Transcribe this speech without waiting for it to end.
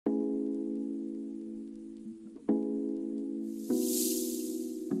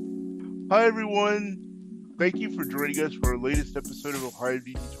Hi everyone! Thank you for joining us for our latest episode of Ohio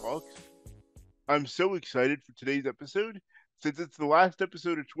DD Talks. I'm so excited for today's episode. Since it's the last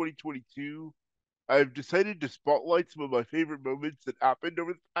episode of 2022, I've decided to spotlight some of my favorite moments that happened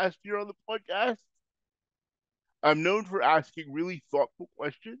over the past year on the podcast. I'm known for asking really thoughtful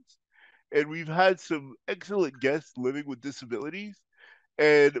questions, and we've had some excellent guests living with disabilities.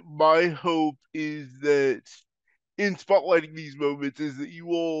 And my hope is that in spotlighting these moments is that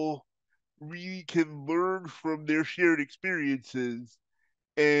you all really can learn from their shared experiences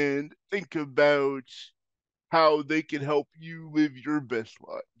and think about how they can help you live your best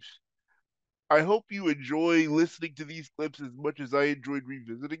lives. I hope you enjoy listening to these clips as much as I enjoyed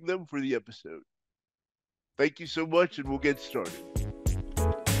revisiting them for the episode. Thank you so much, and we'll get started.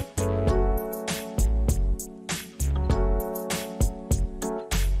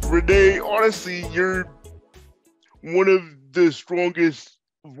 Renee, honestly, you're one of the strongest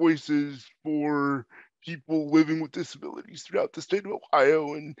voices for people living with disabilities throughout the state of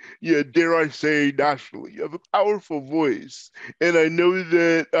Ohio, and yeah, dare I say, nationally. You have a powerful voice, and I know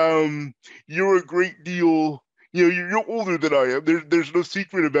that you're a great deal. You know, you're older than I am. There's no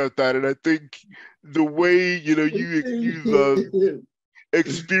secret about that, and I think the way you've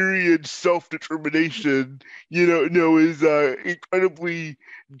experienced self-determination, is incredibly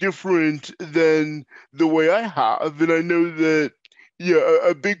different than the way I have. And I know that, yeah,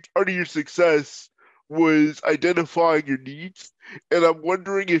 a big part of your success was identifying your needs. And I'm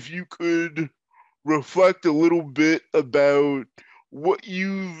wondering if you could reflect a little bit about what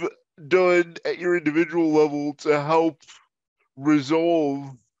you've done at your individual level to help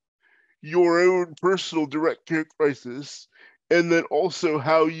resolve your own personal direct care crisis, and then also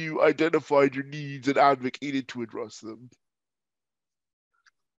how you identified your needs and advocated to address them.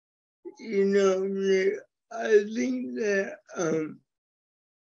 I think that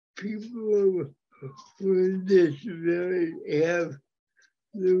people with disability have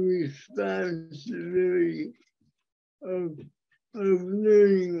the responsibility of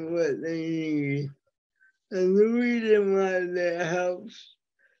learning what they need. And the reason why that helps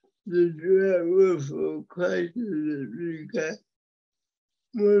the direct referral crisis is because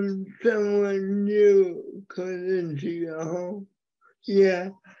when someone new comes into your home, yeah,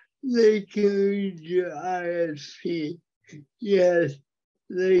 they can read your ISP. Yes,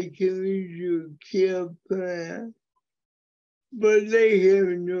 they can read your care plan, but they have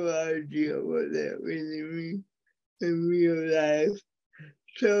no idea what that really means in real life.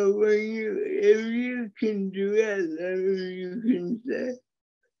 So if you can do it, then you can say,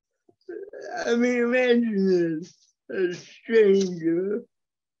 I mean, imagine this, a stranger,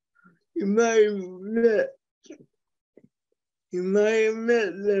 you might have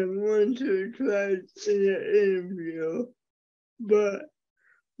met them once or twice in an interview, but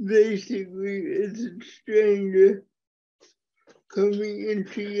basically it's a stranger coming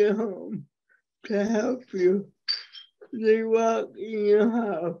into your home to help you. They walk in your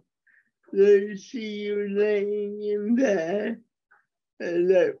house, they see you laying in bed, and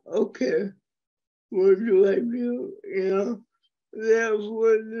like, okay, what do I do? That's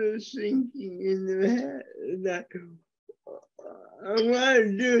what they're thinking in their head. Like, I want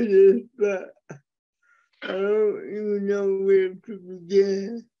to do this, but I don't even know where to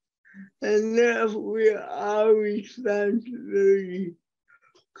begin. And that's where our responsibility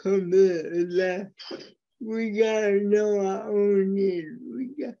comes in. That we gotta know our own needs.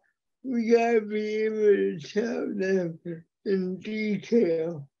 We gotta be able to tell them in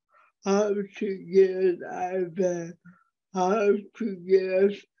detail how to get us out of bed, how to get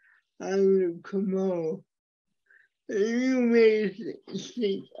us on the commode. And you may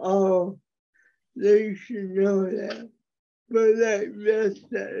think, oh, they should know that. But like Beth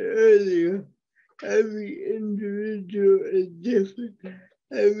said earlier, every individual is different.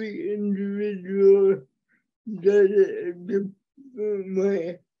 Every individual does it a different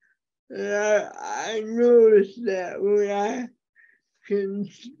way. And I noticed that when I can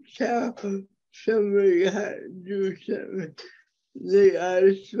tell somebody how to do something, they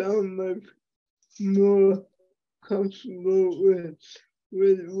are so much more comfortable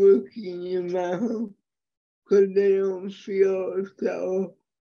with working in my home because they don't feel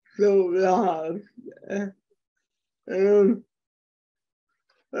so lost.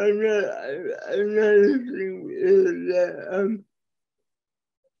 Another thing is that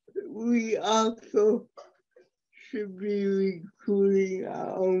we also should be recruiting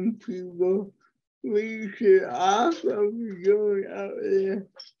our own people. We should also be going out there,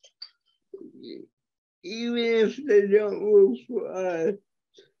 even if they don't work for us,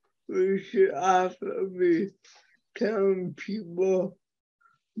 we should also be telling people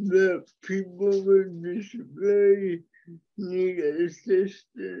that people with disability need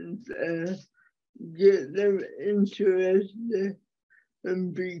assistance and get them interested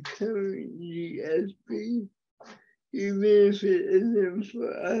in becoming GSP, even if it isn't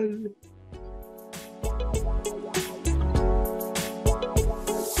for us.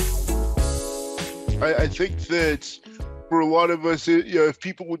 I think that for a lot of us, if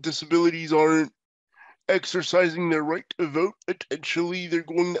people with disabilities aren't exercising their right to vote, potentially they're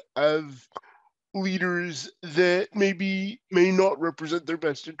going to have leaders that may not represent their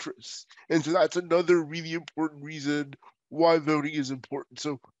best interests. And so that's another really important reason why voting is important.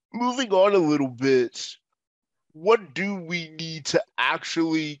 So moving on a little bit, what do we need to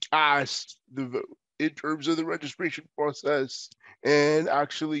actually cast the vote in terms of the registration process and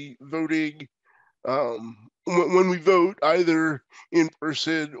actually voting when we vote, either in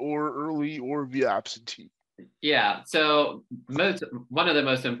person or early or via absentee? Yeah, so one of the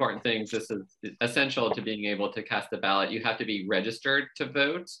most important things, this is essential to being able to cast a ballot, you have to be registered to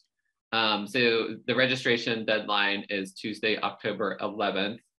vote. So the registration deadline is Tuesday, October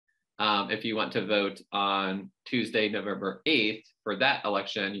 11th. If you want to vote on Tuesday, November 8th for that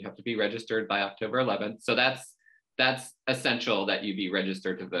election, you have to be registered by October 11th. So that's essential that you be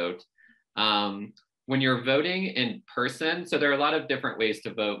registered to vote. When you're voting in person, so there are a lot of different ways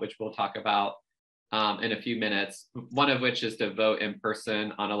to vote, which we'll talk about in a few minutes, one of which is to vote in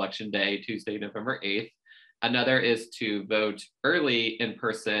person on election day, Tuesday, November 8th. Another is to vote early in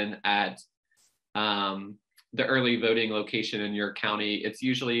person at the early voting location in your county. It's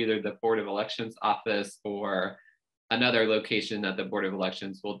usually either the Board of Elections office or another location that the Board of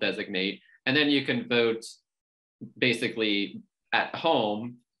Elections will designate. And then you can vote basically at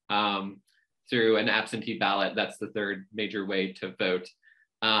home through an absentee ballot. That's the third major way to vote.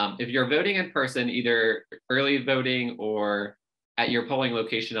 If you're voting in person, either early voting or at your polling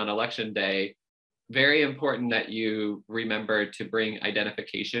location on election day, very important that you remember to bring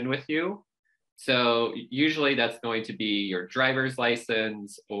identification with you. So usually that's going to be your driver's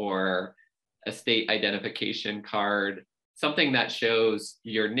license or a state identification card, something that shows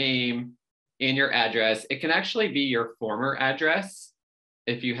your name and your address. It can actually be your former address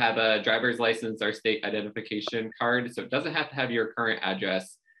if you have a driver's license or state identification card. So it doesn't have to have your current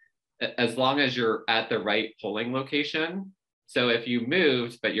address as long as you're at the right polling location. So if you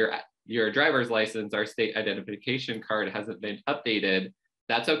moved, but your driver's license or state identification card hasn't been updated,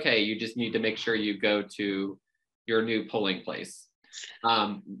 that's okay. You just need to make sure you go to your new polling place.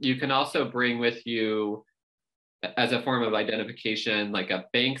 You can also bring with you, as a form of identification, like a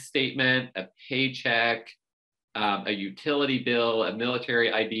bank statement, a paycheck, a utility bill, a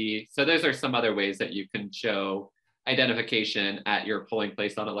military ID. So those are some other ways that you can show identification at your polling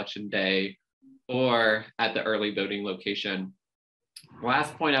place on election day or at the early voting location.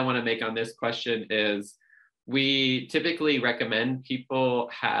 Last point I want to make on this question is we typically recommend people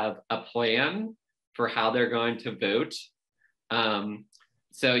have a plan for how they're going to vote.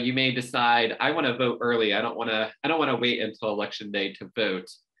 So you may decide, I want to vote early. I don't want to wait until election day to vote.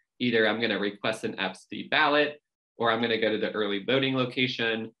 Either I'm going to request an absentee ballot or I'm going to go to the early voting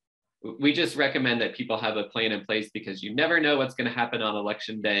location. We just recommend that people have a plan in place because you never know what's going to happen on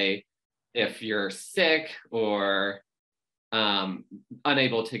election day. If you're sick or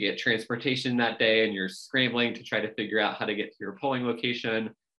unable to get transportation that day and you're scrambling to try to figure out how to get to your polling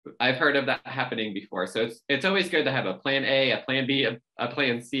location. I've heard of that happening before. So it's always good to have a plan A, a plan B, a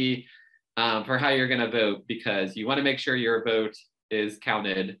plan C for how you're going to vote, because you want to make sure your vote is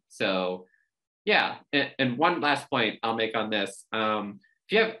counted. So yeah, and one last point I'll make on this. If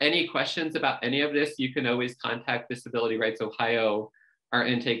you have any questions about any of this, you can always contact Disability Rights Ohio, our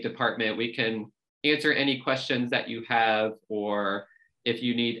intake department. We can answer any questions that you have, or if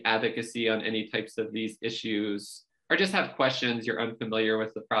you need advocacy on any types of these issues, or just have questions, you're unfamiliar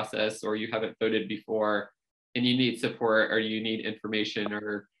with the process, or you haven't voted before and you need support, or you need information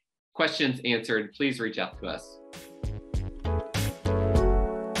or questions answered, please reach out to us.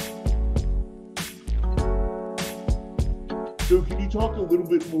 So can you talk a little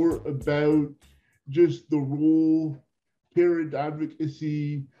bit more about just the role parent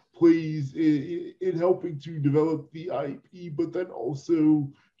advocacy plays in helping to develop the IEP, but then also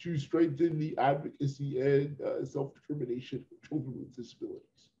to strengthen the advocacy and self-determination for children with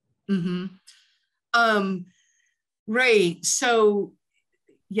disabilities? Mm-hmm. Right. So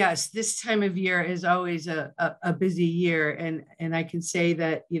yes, this time of year is always a busy year, and I can say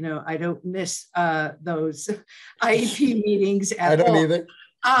that, you know, I don't miss those IEP meetings at all. I don't either.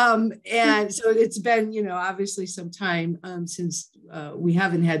 And so it's been, you know, obviously some time since we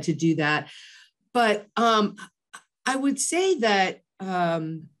haven't had to do that. But I would say that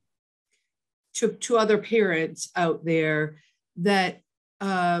to other parents out there that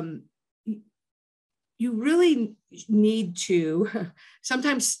you really need to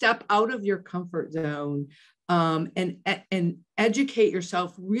sometimes step out of your comfort zone and educate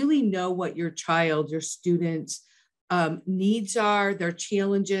yourself, really know what your child, your students' needs are, their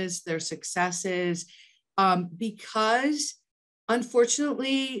challenges, their successes, because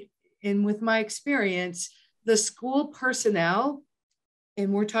unfortunately, and with my experience, the school personnel,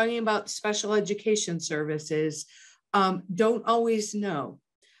 and we're talking about special education services, don't always know.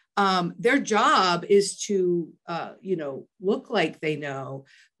 Their job is to, look like they know,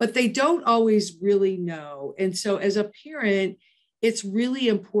 but they don't always really know. And so as a parent, it's really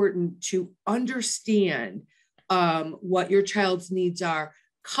important to understand what your child's needs are.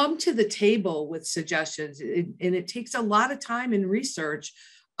 Come to the table with suggestions. And it takes a lot of time and research,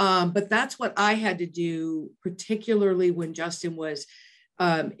 but that's what I had to do, particularly when Justin was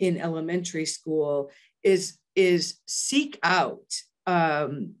in elementary school, is seek out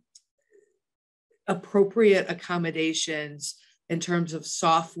appropriate accommodations in terms of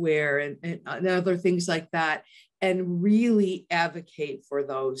software and other things like that, and really advocate for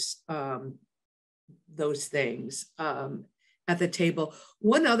those things at the table.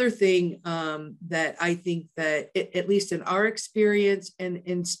 One other thing that I think that, at least in our experience and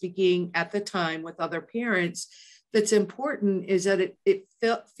in speaking at the time with other parents, that's important is that it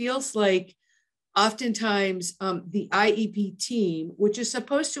feels like oftentimes the IEP team, which is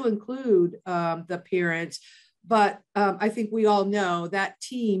supposed to include the parents, but I think we all know that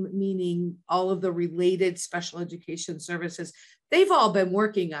team, meaning all of the related special education services, they've all been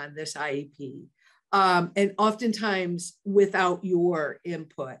working on this IEP. And oftentimes without your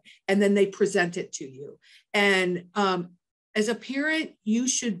input, and then they present it to you. And as a parent, you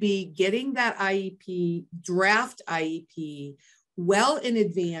should be getting that IEP, draft IEP, well in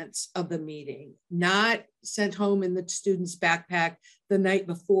advance of the meeting, not sent home in the student's backpack the night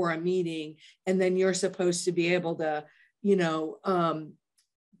before a meeting, and then you're supposed to be able to,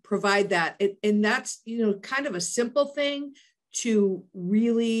 provide that. And that's, kind of a simple thing to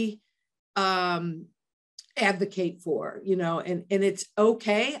really advocate for, and it's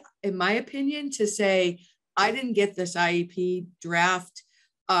okay, in my opinion, to say, I didn't get this IEP draft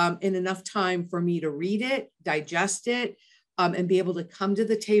in enough time for me to read it, digest it, and be able to come to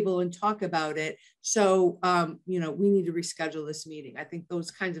the table and talk about it. So, we need to reschedule this meeting. I think those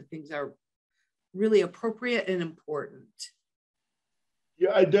kinds of things are really appropriate and important.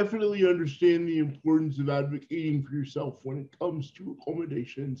 Yeah, I definitely understand the importance of advocating for yourself when it comes to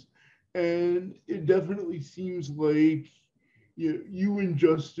accommodations. And it definitely seems like you and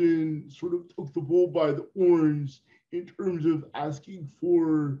Justin sort of took the bull by the horns in terms of asking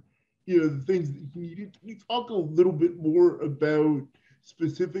for the things that you needed. Can you talk a little bit more about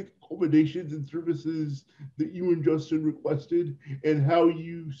specific accommodations and services that you and Justin requested, and how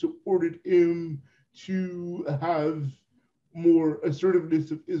you supported him to have more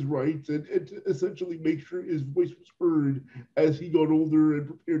assertiveness of his rights and to essentially make sure his voice was heard as he got older and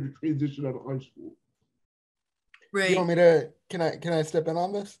prepared to transition out of high school? Right. You want me to, can I step in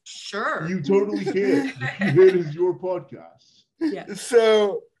on this? Sure. You totally can. It is your podcast. Yeah.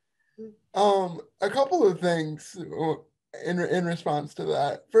 So, a couple of things in response to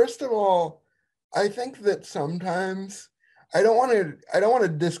that. First of all, I think that sometimes I don't want to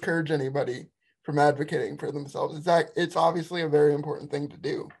discourage anybody from advocating for themselves. It's obviously a very important thing to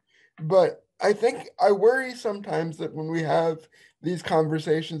do, but I think I worry sometimes that when we have these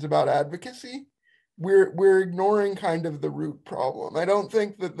conversations about advocacy, we're ignoring kind of the root problem. I don't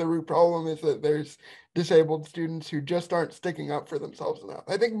think that the root problem is that there's disabled students who just aren't sticking up for themselves enough.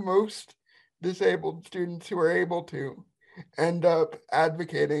 I think most disabled students who are able to end up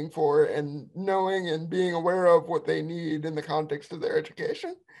advocating for and knowing and being aware of what they need in the context of their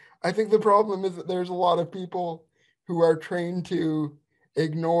education. I think the problem is that there's a lot of people who are trained to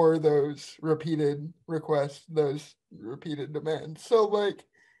ignore those repeated requests, those repeated demands. So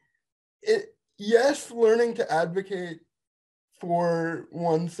yes, learning to advocate for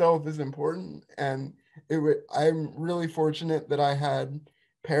oneself is important. And I'm really fortunate that I had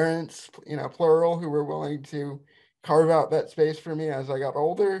parents, plural, who were willing to carve out that space for me as I got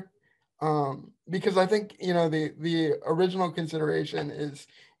older. Because I think, the original consideration is,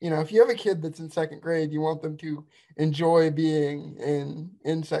 if you have a kid that's in second grade, you want them to enjoy being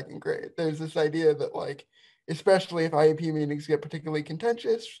in second grade. There's this idea that especially if IEP meetings get particularly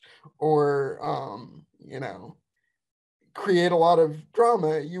contentious or, create a lot of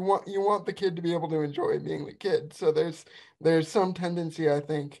drama, you want the kid to be able to enjoy being the kid. So there's some tendency, I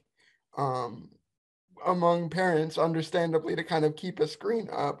think, among parents, understandably, to kind of keep a screen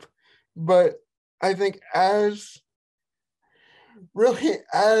up. But I think as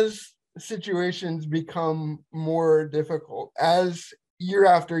situations become more difficult, as year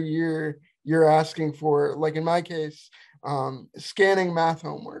after year, you're asking for, like in my case, scanning math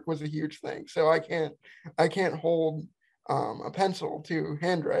homework was a huge thing. So I can't hold a pencil to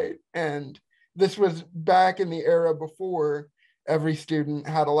handwrite. And this was back in the era before every student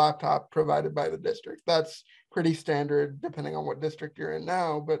had a laptop provided by the district. That's pretty standard depending on what district you're in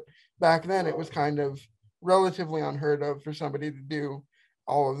now. But back then it was kind of relatively unheard of for somebody to do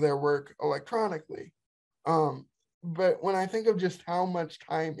all of their work electronically. But when I think of just how much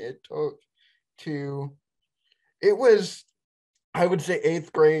time it took it was, I would say,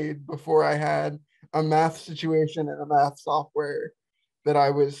 8th grade before I had a math situation and a math software that I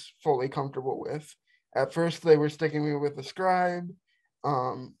was fully comfortable with. At first, they were sticking me with a scribe.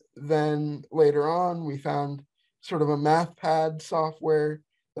 Then later on, we found sort of a math pad software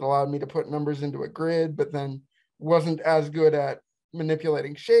that allowed me to put numbers into a grid, but then wasn't as good at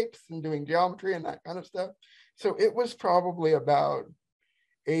manipulating shapes and doing geometry and that kind of stuff. So it was probably about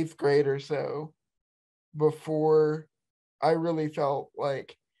 8th grade or so before I really felt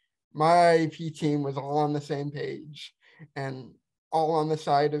like my IEP team was all on the same page and all on the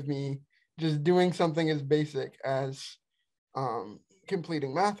side of me just doing something as basic as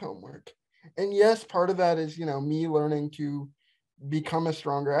completing math homework. And yes, part of that is, me learning to become a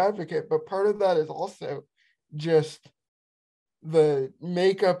stronger advocate, but part of that is also just the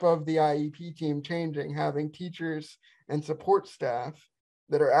makeup of the IEP team changing, having teachers and support staff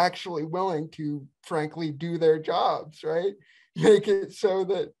that are actually willing to, frankly, do their jobs, right? Make it so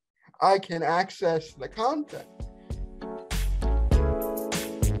that I can access the content.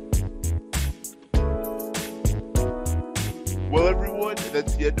 Well, everyone,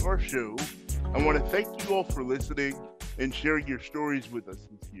 that's the end of our show. I want to thank you all for listening and sharing your stories with us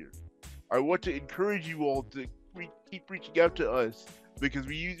this year. I want to encourage you all to keep reaching out to us because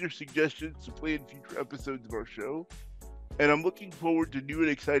we use your suggestions to plan future episodes of our show, and I'm looking forward to new and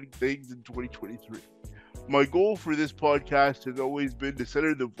exciting things in 2023. My goal for this podcast has always been to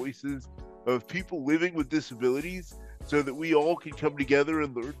center the voices of people living with disabilities so that we all can come together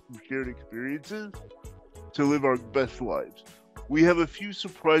and learn from shared experiences to live our best lives. We have a few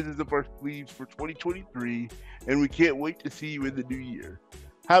surprises up our sleeves for 2023, and we can't wait to see you in the new year.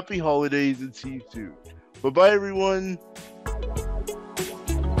 Happy holidays and see you soon. Bye-bye, everyone.